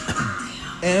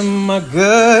Am I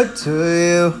good to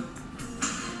you?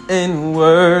 In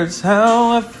words,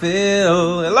 how I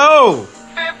feel. Hello!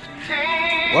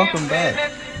 Welcome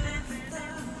back.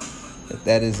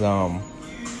 That is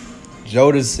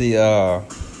Jodeci,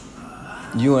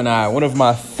 You and I, one of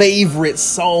my favorite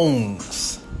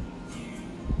songs.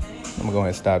 I'm gonna go ahead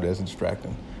and stop this and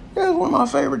distracting. Yeah, it's one of my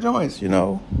favorite joints, you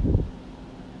know.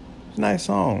 It's a nice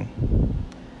song.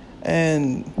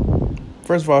 And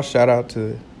first of all, shout out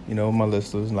to, my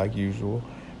listeners like usual.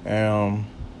 I'm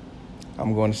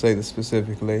going to say this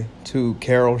specifically to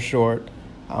Carol Short.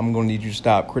 I'm going to need you to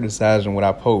stop criticizing what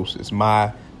I post. It's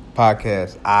my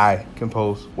podcast. I can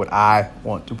post what I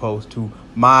want to post to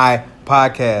my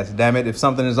podcast. Damn it. If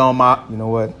something is on my, you know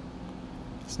what?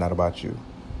 It's not about you.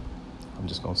 I'm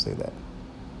just going to say that.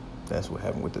 That's what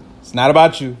happened with it. It's not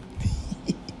about you.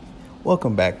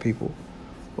 Welcome back, people.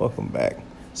 Welcome back.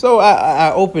 So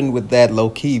I opened with that low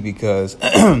key because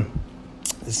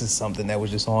this is something that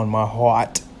was just on my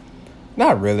heart.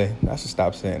 Not really. I should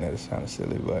stop saying that. It's kind of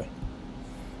silly, but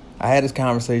I had this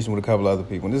conversation with a couple other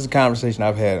people. And this is a conversation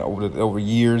I've had over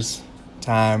years,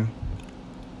 time.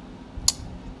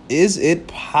 Is it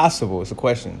possible? It's a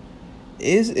question.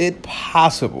 Is it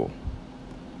possible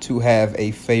to have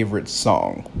a favorite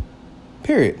song?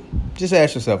 Period. Just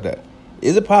ask yourself that.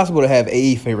 Is it possible to have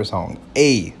a favorite song?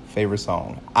 A favorite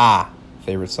song. A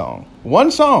favorite song. One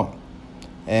song.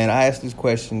 And I asked this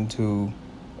question to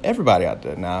everybody out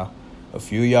there. Now, a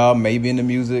few of y'all may be into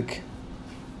music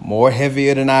more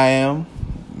heavier than I am.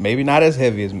 Maybe not as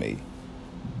heavy as me.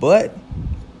 But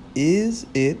is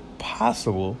it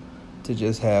possible to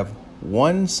just have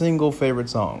one single favorite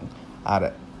song out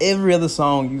of every other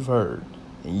song you've heard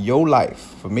in your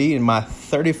life? For me, in my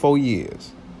 34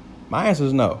 years, my answer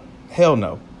is no. Hell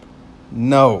no.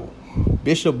 No.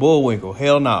 Bishop Bullwinkle,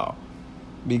 hell no.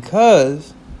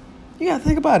 Because you gotta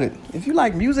think about it. If you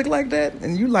like music like that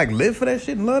and you live for that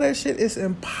shit and love that shit, it's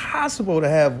impossible to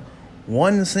have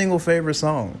one single favorite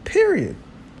song. Period.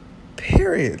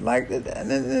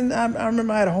 And I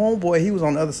remember I had a homeboy. He was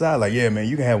on the other side. Like, yeah, man,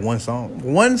 you can have one song.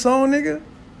 One song, nigga?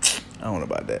 I don't know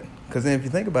about that. Because then if you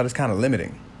think about it, it's kind of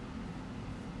limiting.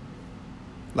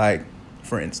 Like,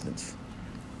 for instance,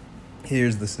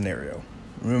 here's the scenario.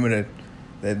 Remember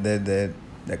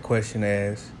that question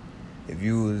asked, if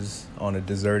you was on a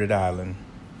deserted island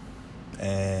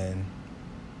and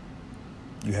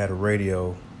you had a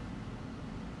radio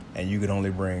and you could only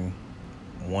bring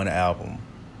one album,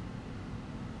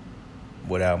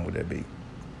 what album would that be?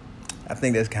 I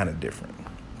think that's kind of different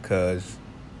because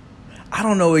I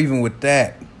don't know, even with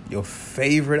that, your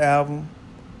favorite album,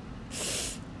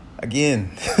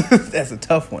 again, that's a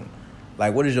tough one.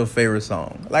 Like, what is your favorite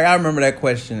song? Like, I remember that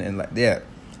question and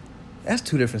that's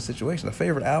two different situations. A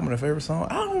favorite album and a favorite song?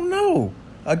 I don't know.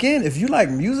 Again, if you like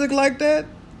music like that,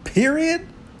 period,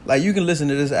 like you can listen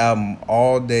to this album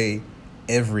all day,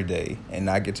 every day, and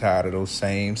not get tired of those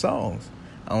same songs.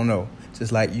 I don't know.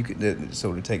 Just like you could,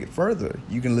 so to take it further,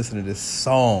 you can listen to this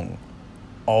song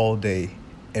all day,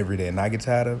 every day, and not get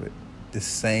tired of it. This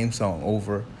same song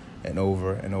over and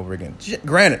over and over again.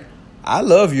 Granted, I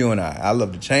love You and I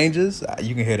love the changes.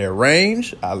 You can hear their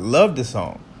range. I love this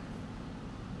song.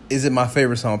 Is it my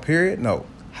favorite song, period? No.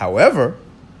 However,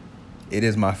 it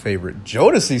is my favorite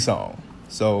Jodeci song.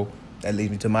 So that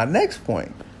leads me to my next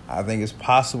point. I think it's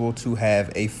possible to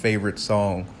have a favorite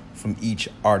song from each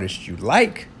artist you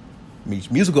like,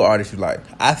 each musical artist you like.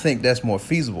 I think that's more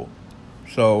feasible.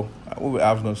 So I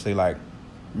was going to say,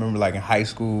 remember in high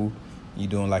school, you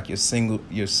doing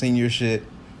your senior shit,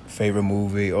 favorite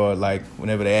movie, or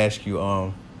whenever they ask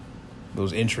you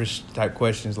those interest type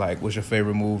questions, like what's your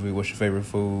favorite movie, what's your favorite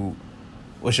food,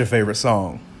 what's your favorite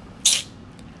song?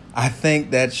 I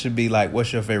think that should be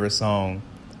what's your favorite song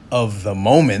of the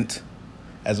moment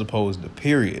as opposed to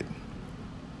period.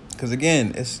 Because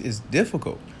again, it's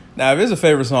difficult. Now, if it's a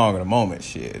favorite song of the moment,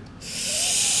 shit,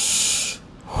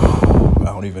 I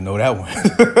don't even know that one.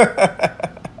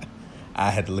 I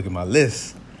had to look at my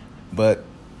list. But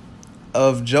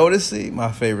of Jodeci,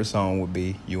 my favorite song would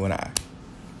be You and I.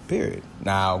 Period.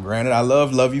 Now, granted, I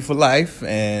love You for Life,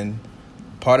 and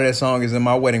part of that song is in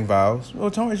my wedding vows.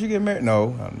 Well, Tony, you get married?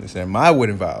 No, I'm just saying my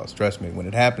wedding vows. Trust me, when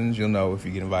it happens, you'll know if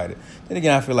you get invited. Then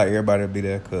again, I feel like everybody will be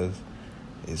there because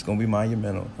it's going to be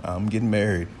monumental. I'm getting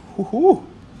married. Woo-hoo.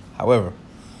 However,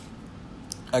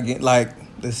 again,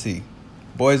 let's see.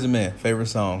 Boys and Men, favorite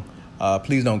song.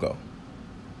 Please Don't Go.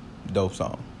 Dope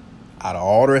song. Out of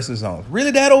all the rest of the songs.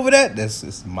 Really that over that? This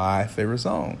is my favorite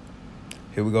song.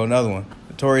 Here we go, another one.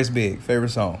 Notorious Big, favorite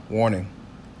song, Warning.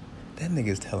 That nigga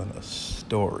is telling a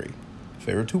story.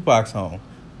 Favorite Tupac song,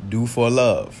 Do for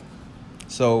Love.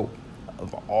 So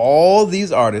of all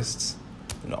these artists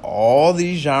and all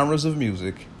these genres of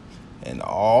music and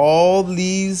all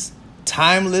these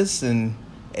timeless and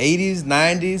 80s,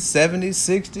 90s, 70s,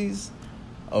 60s,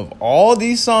 of all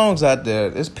these songs out there,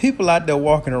 there's people out there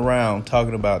walking around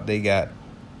talking about they got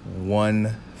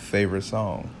one favorite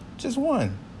song. Just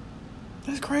one.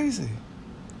 That's crazy.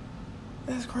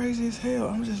 That's crazy as hell.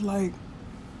 I'm just like,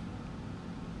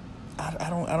 I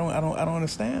don't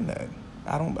understand that.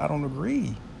 I don't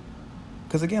agree.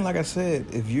 Because again, like I said,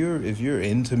 if you're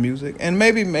into music, and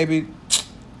maybe you're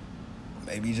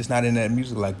just not in that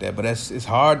music like that, but it's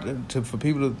hard for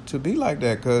people to be like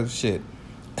that. Because shit,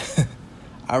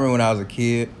 I remember when I was a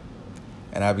kid,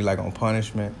 and I'd be like on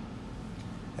punishment,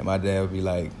 and my dad would be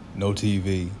like, no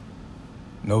TV,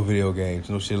 no video games,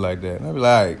 no shit like that. And I'd be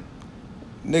like,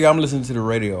 nigga, I'm listening to the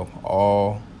radio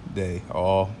all day,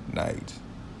 all night.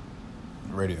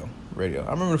 Radio.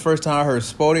 I remember the first time I heard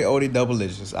Spody Odie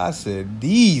Doublelicious. I said,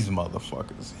 these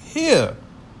motherfuckers here.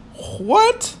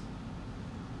 What?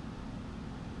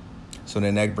 So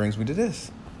then that brings me to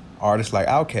this. Artists like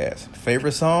Outkast.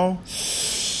 Favorite song?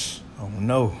 Oh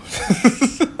no.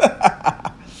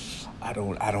 I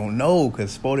don't know,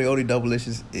 because Spody Odie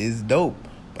Doublelicious is dope.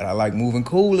 But I like Moving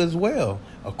Cool as well.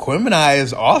 Aquemini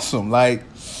is awesome. Like,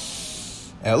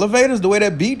 Elevators, the way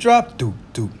that beat dropped.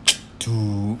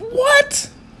 What?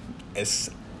 It's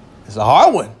a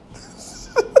hard one.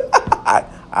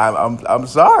 I'm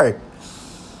sorry.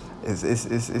 It's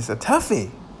a toughie.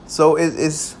 So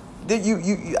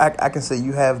I can say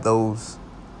you have those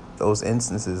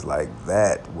instances like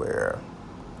that where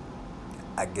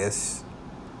I guess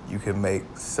you can make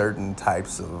certain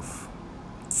types of,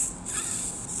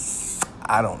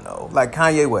 I don't know, like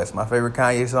Kanye West, my favorite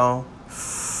Kanye song.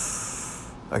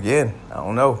 Again, I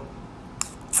don't know.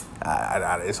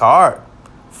 It's hard.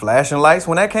 Flashing Lights,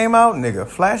 when that came out, nigga,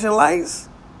 Flashing Lights.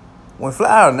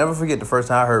 I'll never forget the first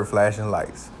time I heard Flashing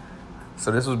Lights.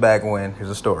 So this was back when, here's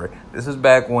a story. This is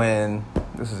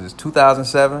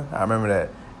 2007. I remember that.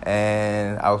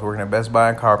 And I was working at Best Buy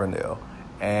in Carbondale.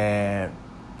 And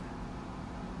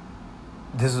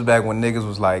this was back when niggas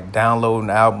was like downloading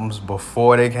albums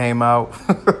before they came out.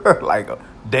 Like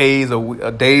days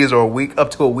or a week,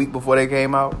 up to a week before they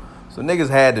came out. So niggas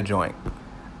had the joint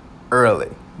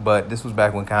early. But this was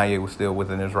back when Kanye was still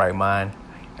within his right mind.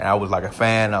 And I was like a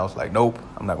fan. I was like, nope,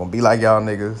 I'm not going to be like y'all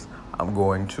niggas. I'm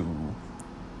going to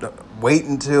wait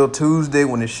until Tuesday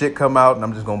when this shit come out, and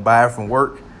I'm just going to buy it from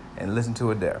work and listen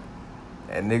to it there.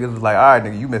 And niggas was like, all right,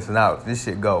 nigga, you missing out. This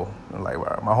shit go. I'm like,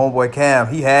 well, my homeboy Cam,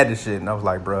 he had this shit. And I was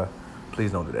like, bruh,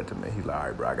 please don't do that to me. He's like, all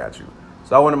right, bro, I got you.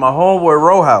 So I went to my homeboy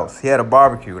row house. He had a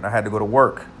barbecue, and I had to go to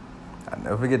work. I'll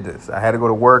never forget this. I had to go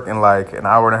to work in like an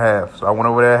hour and a half. So I went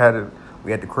over there, we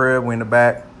had the crib, we in the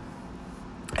back.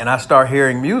 And I start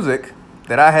hearing music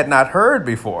that I had not heard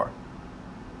before.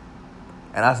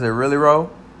 And I said, really, Ro?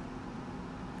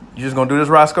 You just gonna do this,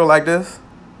 Roscoe, like this?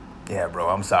 Yeah, bro,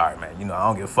 I'm sorry, man. You know, I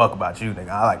don't give a fuck about you, nigga.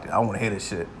 I like this. I want to hear this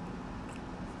shit.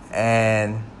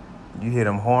 And you hear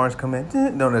them horns come in.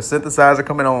 No, the synthesizer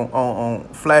coming on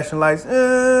Flashing Lights.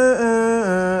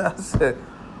 I said,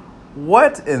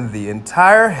 what in the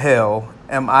entire hell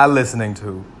am I listening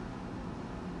to?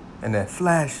 And that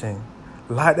flashing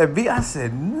light, that beat. I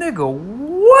said, nigga,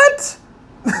 what?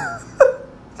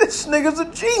 This nigga's a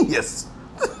genius.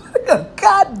 A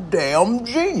goddamn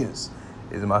genius.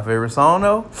 Is it my favorite song,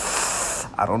 though?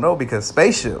 I don't know, because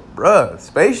Spaceship, bruh.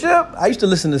 Spaceship? I used to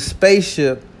listen to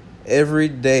Spaceship every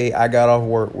day I got off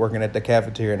work, working at the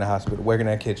cafeteria in the hospital, working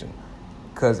in that kitchen.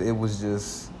 Because it was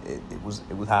just, it was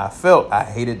how I felt. I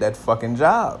hated that fucking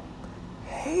job.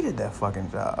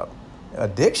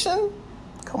 Addiction?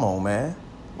 Come on, man.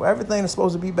 Well, everything that's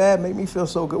supposed to be bad made me feel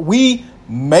so good. We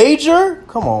major?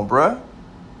 Come on, bruh.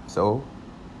 So,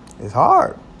 it's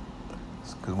hard.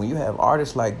 Because when you have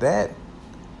artists like that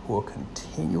who are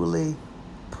continually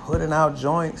putting out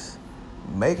joints,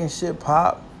 making shit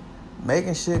pop,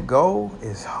 making shit go,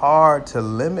 it's hard to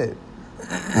limit.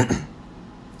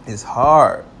 It's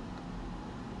hard.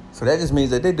 So that just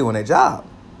means that they're doing their job.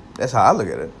 That's how I look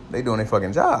at it. They're doing their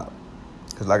fucking job.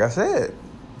 Because like I said,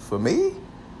 for me,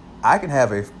 I can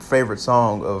have a favorite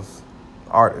song of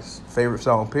artists. Favorite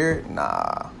song, period?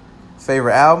 Nah.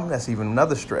 Favorite album? That's even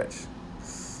another stretch.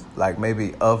 Like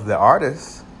maybe of the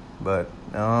artist, but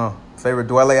favorite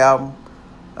Dwele album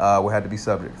would have to be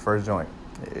Subject, first joint.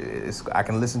 I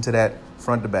can listen to that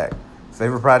front to back.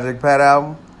 Favorite Project Pat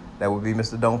album? That would be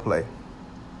Mr. Don't Play.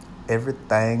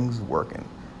 Everything's working.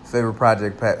 Favorite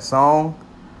Project Pat song?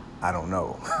 I don't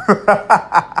know.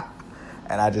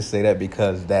 And I just say that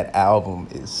because that album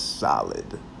is solid.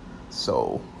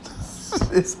 So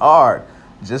it's hard.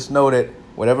 Just know that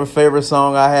whatever favorite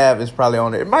song I have is probably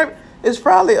on there. It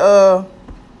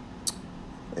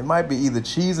might be either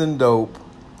Cheese and Dope,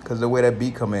 because the way that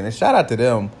beat come in. And shout out to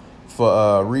them for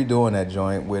redoing that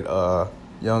joint with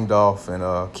Young Dolph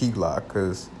and Key Glock,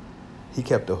 because he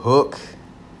kept the hook.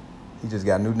 He just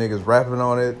got new niggas rapping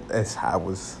on it. I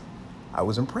was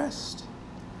impressed.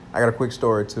 I got a quick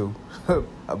story too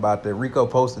about that. Rico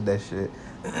posted that shit.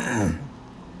 And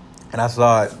I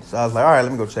saw it. So I was like, all right,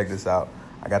 let me go check this out.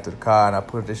 I got to the car and I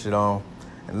put this shit on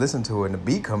and listened to it. And the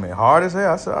beat come in hard as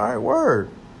hell. I said, all right, word.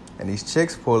 And these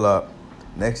chicks pull up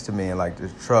next to me in like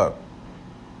this truck,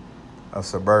 a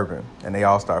Suburban. And they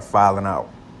all start filing out.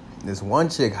 This one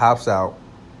chick hops out,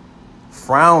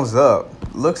 frowns up,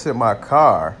 looks at my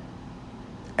car,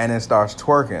 and then starts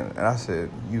twerking. And I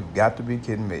said, you've got to be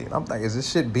kidding me. And I'm like, is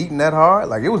this shit beating that hard?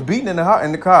 Like, it was beating in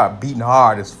the car, beating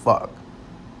hard as fuck.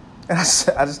 And I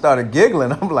just started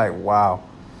giggling. I'm like, wow.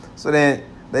 So then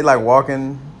they like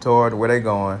walking toward where they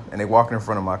going, and they walking in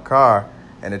front of my car,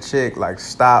 and the chick like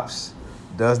stops,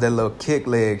 does that little kick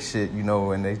leg shit, you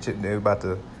know, and they're about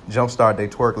to jumpstart, they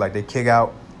twerk, like they kick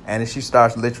out, and then she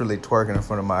starts literally twerking in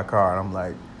front of my car, and I'm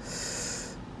like,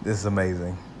 this is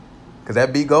amazing. Because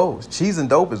that beat goes. Cheese and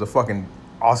Dope is a fucking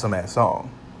awesome-ass song.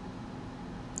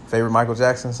 Favorite Michael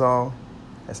Jackson song?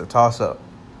 It's a toss-up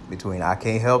between I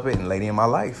Can't Help It and Lady in My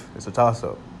Life. It's a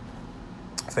toss-up.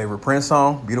 Favorite Prince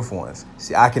song? Beautiful Ones.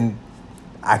 See, I can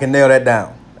nail that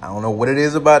down. I don't know what it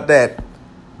is about that,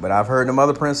 but I've heard them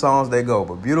other Prince songs, they go.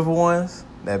 But Beautiful Ones,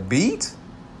 that beat,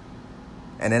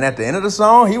 and then at the end of the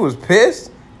song, he was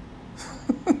pissed.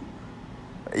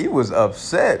 He was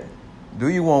upset. Do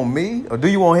you want me? Or do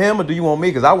you want him? Or do you want me?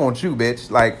 Because I want you,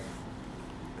 bitch. Like,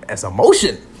 it's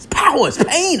emotion. It's power. It's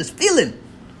pain. It's feeling.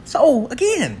 So,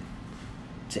 again,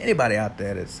 to anybody out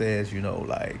there that says, you know,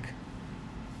 like,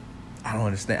 I don't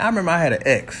understand. I remember I had an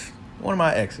ex, one of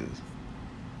my exes,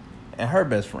 and her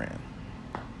best friend.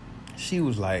 She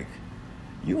was like,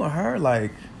 you and her,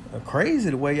 like, are crazy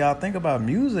the way y'all think about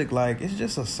music. Like, it's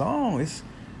just a song. Is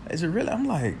it really? I'm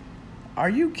like, are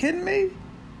you kidding me?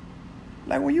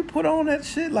 Like, when you put on that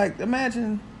shit, like,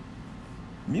 imagine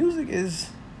music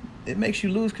it makes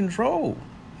you lose control.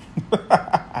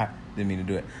 Didn't mean to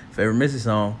do it. Favorite Missy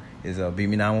song is Beat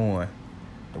Me 911.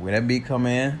 The way that beat come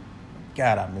in,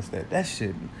 God, I miss that. That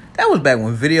shit, that was back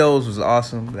when videos was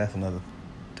awesome. That's another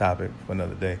topic for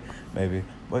another day, maybe.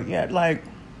 But yeah, like,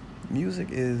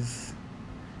 music is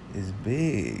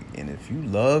big. And if you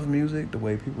love music the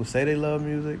way people say they love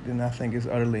music, then I think it's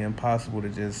utterly impossible to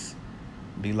just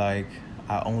be like,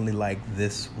 I only like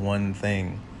this one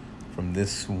thing from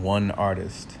this one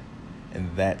artist,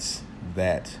 and that's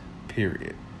that,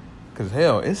 period. Because,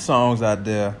 hell, it's songs out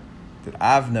there that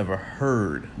I've never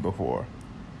heard before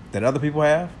that other people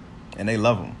have, and they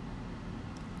love them.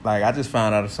 Like, I just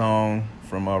found out a song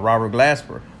from Robert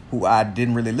Glasper, who I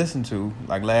didn't really listen to,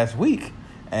 like, last week.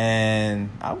 And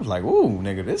I was like, ooh,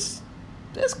 nigga, this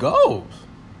goes.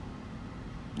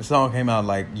 The song came out,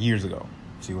 like, years ago.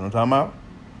 See what I'm talking about?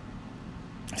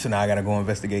 So now I got to go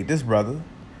investigate this brother,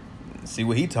 see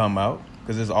what he talking about,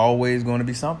 because there's always going to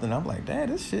be something. I'm like, damn,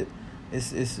 this shit,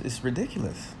 it's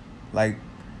ridiculous. Like,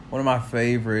 one of my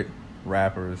favorite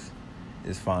rappers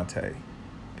is Phonte,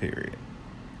 period.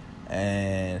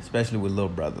 And especially with Lil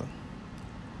Brother.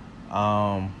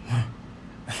 One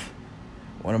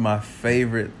of my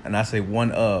favorite, and I say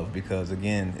one of because,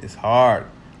 again, it's hard.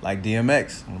 Like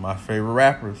DMX, one of my favorite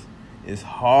rappers. It's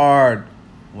hard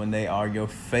when they are your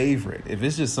favorite. If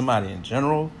it's just somebody in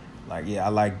general, like, yeah, I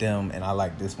like them and I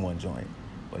like this one joint.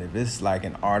 But if it's like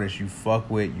an artist you fuck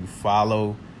with, you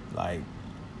follow, like,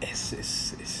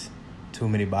 it's too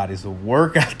many bodies of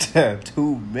work out there.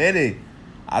 Too many.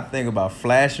 I think about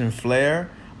Flash and Flare.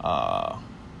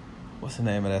 What's the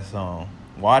name of that song?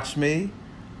 Watch Me.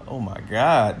 Oh my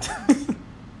God.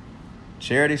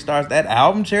 Charity Starts, that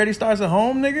album, Charity Starts at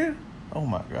Home, nigga. Oh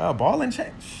my God. Ball and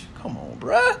Chain. Come on,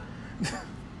 bruh.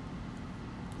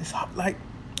 It's like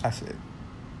I said,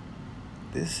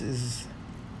 this is,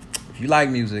 if you like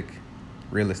music,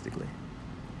 realistically,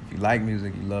 if you like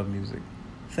music, you love music,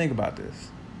 think about this.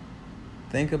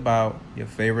 Think about your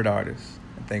favorite artist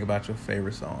and think about your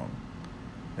favorite song.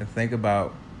 And think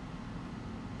about,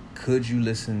 could you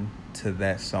listen to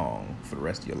that song for the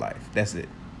rest of your life? That's it.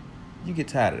 You get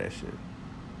tired of that shit.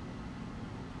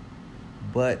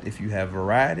 But if you have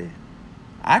variety,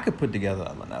 I could put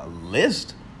together a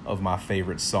list of my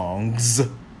favorite songs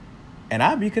and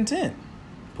I'd be content.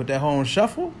 Put that whole on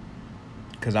shuffle,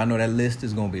 because I know that list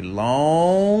is going to be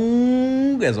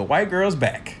long as a white girl's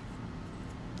back.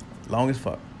 Long as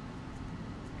fuck.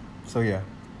 So yeah,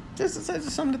 just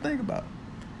something to think about.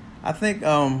 I think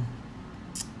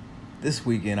this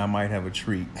weekend I might have a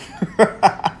treat.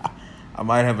 I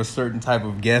might have a certain type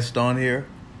of guest on here,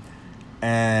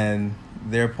 and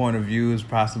their point of view is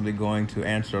possibly going to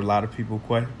answer a lot of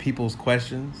people's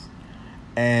questions,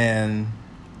 and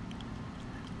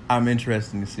I'm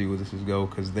interested to see where this is go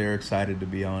because they're excited to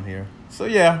be on here. So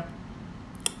yeah,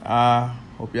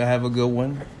 hope y'all have a good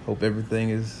one. Hope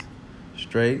everything is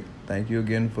straight. Thank you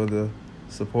again for the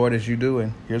support as you do,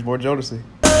 and here's more Jodeci.